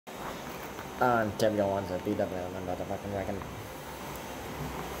everyone, so be definitely another fucking second.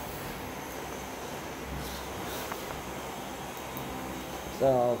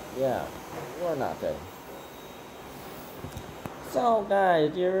 So yeah, we're not good. So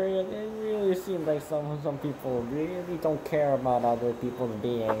guys, it really seems like some people really don't care about other people's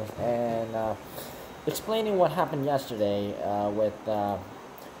beings, and explaining what happened yesterday with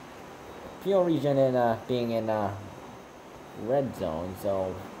Peel Region and being in red zone.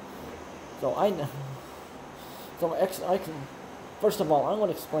 So I so I can, first of all, I'm going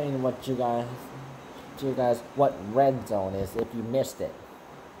to explain what to you guys what red zone is if you missed it.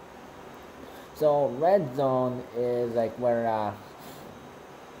 So red zone is like where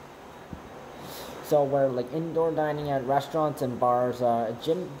where like indoor dining at restaurants and bars,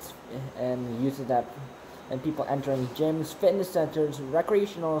 gyms and uses that, and people entering gyms, fitness centers,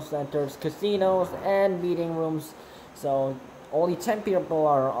 recreational centers, casinos, and meeting rooms. So only 10 people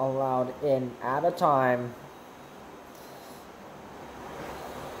are allowed in at a time.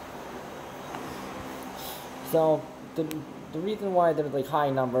 So the reason why there's like high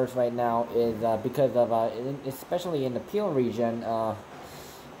numbers right now is because of especially in the Peel region,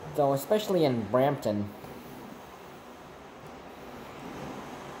 so especially in Brampton,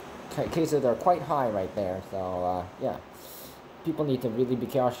 cases are quite high right there. So yeah, people need to really be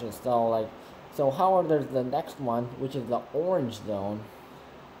cautious. So however, there's the next one, which is the orange zone.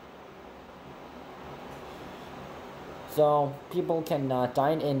 So people can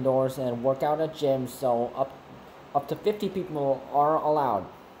dine indoors and work out at gyms. So up to 50 people are allowed.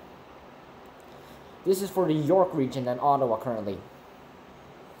 This is for the York region and Ottawa currently.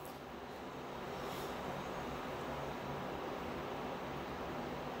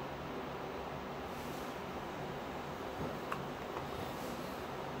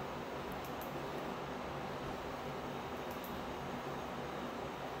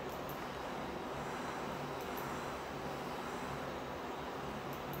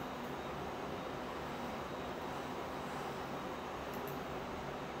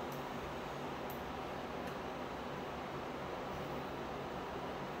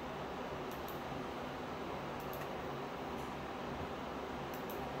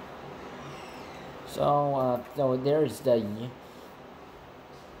 So there's the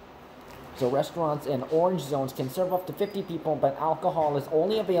restaurants in orange zones can serve up to 50 people, but alcohol is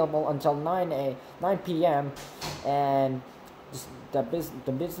only available until 9 p.m. and the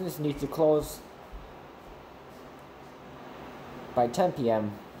business needs to close by 10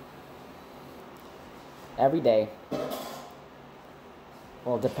 p.m. every day.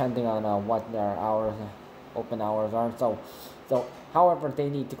 Well, depending on what their open hours are. So however, they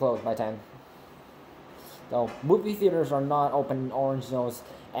need to close by 10. So movie theaters are not open in orange zones,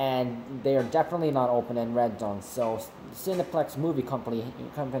 and they are definitely not open in red zones. So Cineplex movie company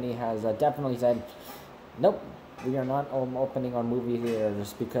has definitely said, nope, we are not opening our movie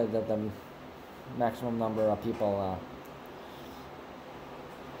theaters because of the maximum number of people.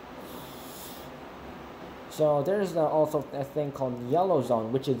 So there's also a thing called yellow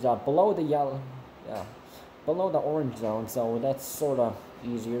zone, which is below the orange zone. So that's sort of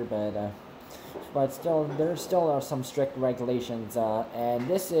easier, but still, there still are some strict regulations, and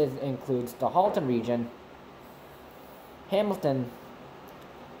this includes the Halton region, Hamilton,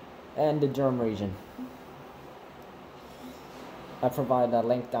 and the Durham region. I provide a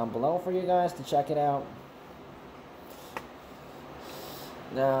link down below for you guys to check it out.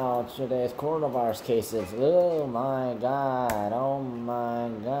 Now, today's coronavirus cases. Oh my god, oh my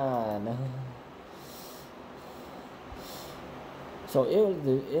god. So it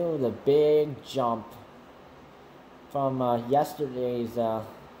was a big jump from yesterday's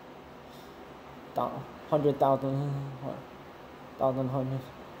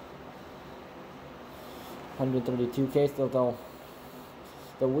 132 cases. Though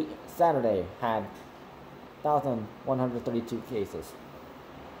the Saturday had 1,132 cases.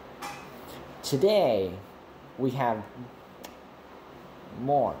 Today we have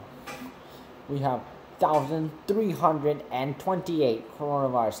more. We have 1,328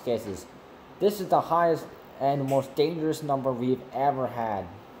 coronavirus cases. This is the highest and most dangerous number we've ever had.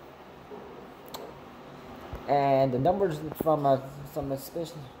 And the numbers from the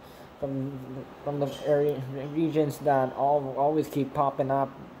area regions that always keep popping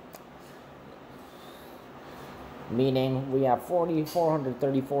up. Meaning we have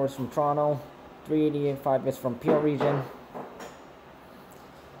 434 is from Toronto, 385 is from Peel region.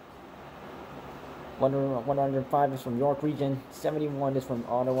 105 is from York region, 71 is from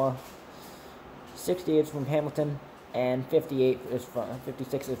Ottawa, 68 is from Hamilton, and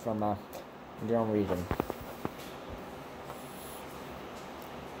 56 is from Durham region.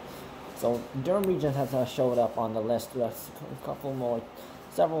 So Durham Region has showed up on the list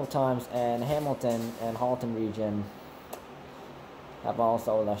several times, and Hamilton and Halton Region have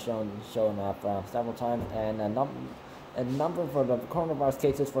also shown up several times, and a number for the coronavirus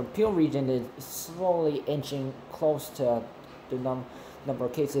cases for the Peel region is slowly inching close to the number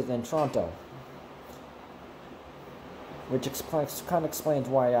of cases in Toronto, which kind of explains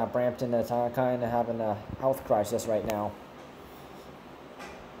why Brampton is kind of having a health crisis right now.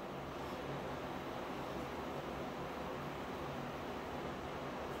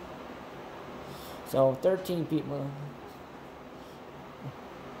 So 13 people.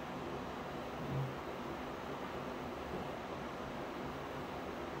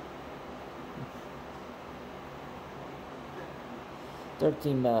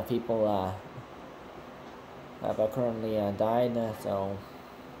 People have currently died. So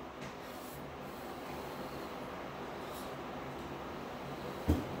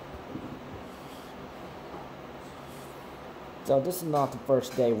this is not the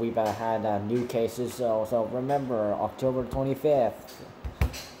first day we've had new cases. So remember, October 25th,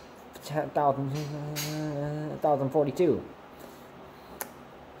 1,042.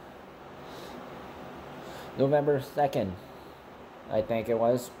 November 2nd, I think it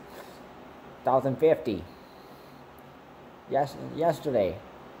was 1,050. Yesterday,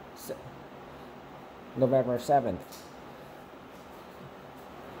 November 7th.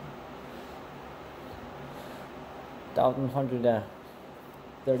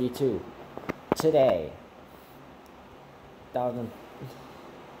 1,132. Today,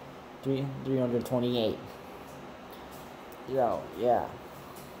 1,328. So yeah.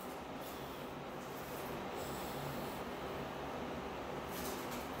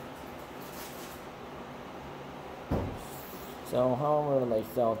 So however,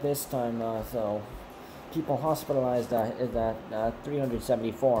 this time, people hospitalized is at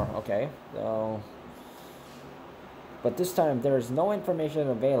 374. Okay, so. But this time there is no information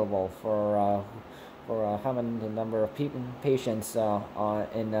available for having the number of patients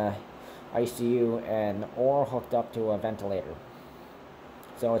in ICU or hooked up to a ventilator.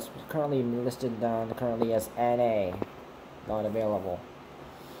 So it's currently listed currently as NA, not available.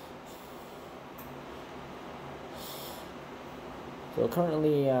 So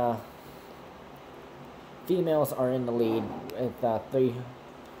currently females are in the lead with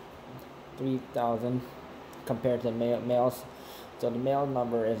 3,000. Compared to males. So the male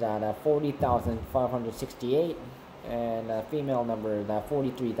number is at 40,568, and the female number is at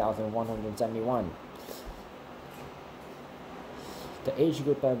 43,171. The age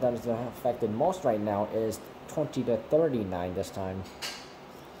group that is affected most right now is 20 to 39 this time,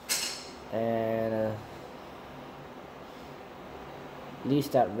 and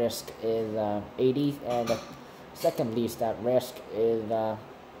least at risk is 80, and the second least at risk is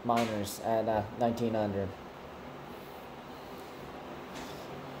minors at 19 under.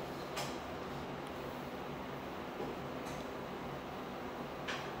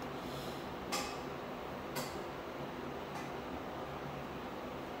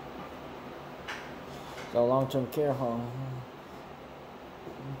 So long-term care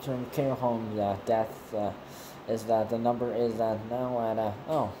homes deaths is that the number is now at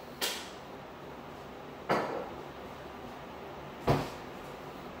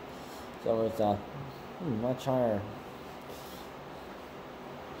so it's much higher.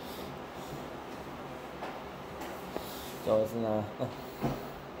 So it's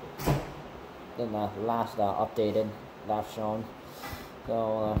in the last updated last shown.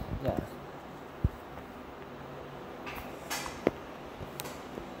 So yeah.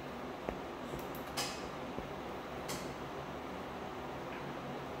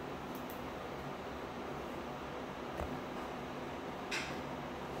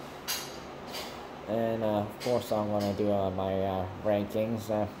 And of course I'm going to do my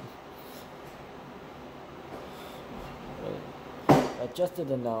rankings. Just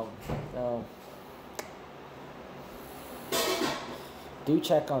to note, do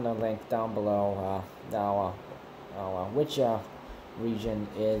check on the link down below which region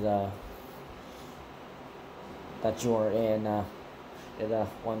is that you're in.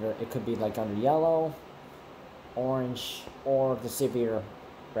 Wonder it could be like under yellow, orange, or the severe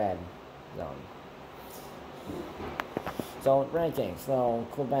red zone. So rankings. So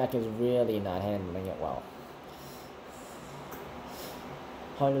Quebec is really not handling it well.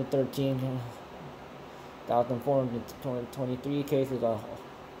 113,423 cases of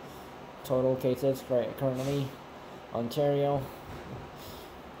total cases currently. Ontario,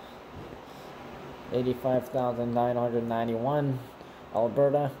 85,991.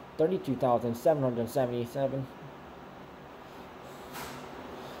 Alberta, 32,777.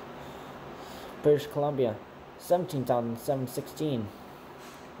 British Columbia, 17,716.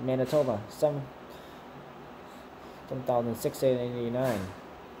 Manitoba, 7,689.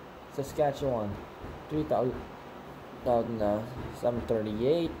 Saskatchewan,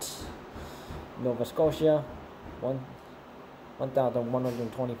 3,738. Nova Scotia,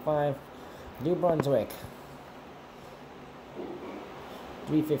 1,125. New Brunswick,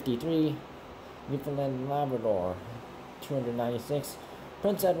 353. Newfoundland and Labrador, 296.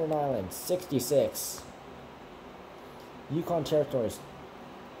 Prince Edward Island, 66. Yukon Territories,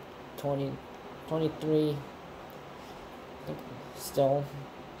 23. Still,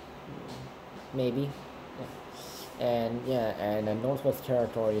 maybe. And yeah, and the Northwest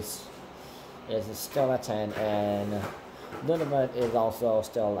Territories is still at 10, and Nunavut is also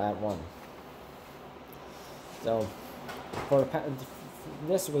still at 1. So, for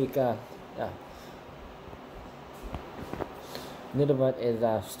this week, Nunavut is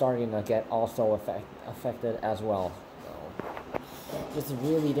starting to get also affected as well. So, it's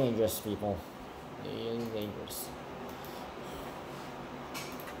really dangerous, people. Really dangerous.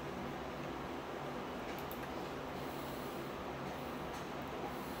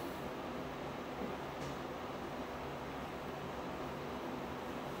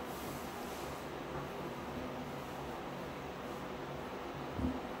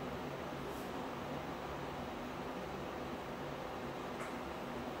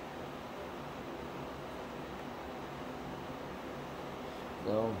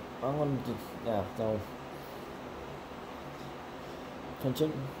 So I'm going to so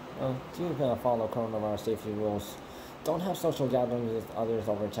continue to follow coronavirus safety rules. Don't have social gatherings with others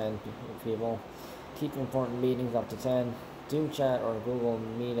over 10 people. Keep important meetings up to 10. Do chat or Google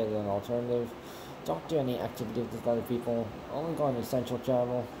Meet as an alternative. Don't do any activities with other people. Only go on essential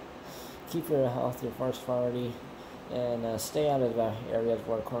travel. Keep your health your first priority. And stay out of areas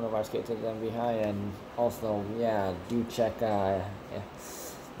where coronavirus cases can be high. And also, do check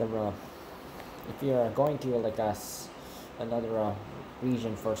if you're going to like another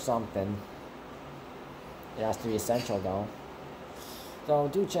region for something, it has to be essential though. So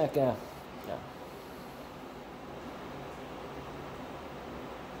do check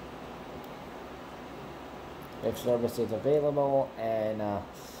if service is available, and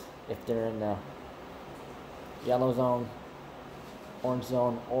if they're in the yellow zone, orange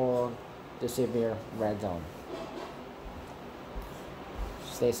zone, or the severe red zone.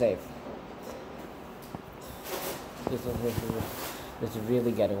 Stay safe. This is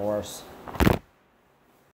really getting worse.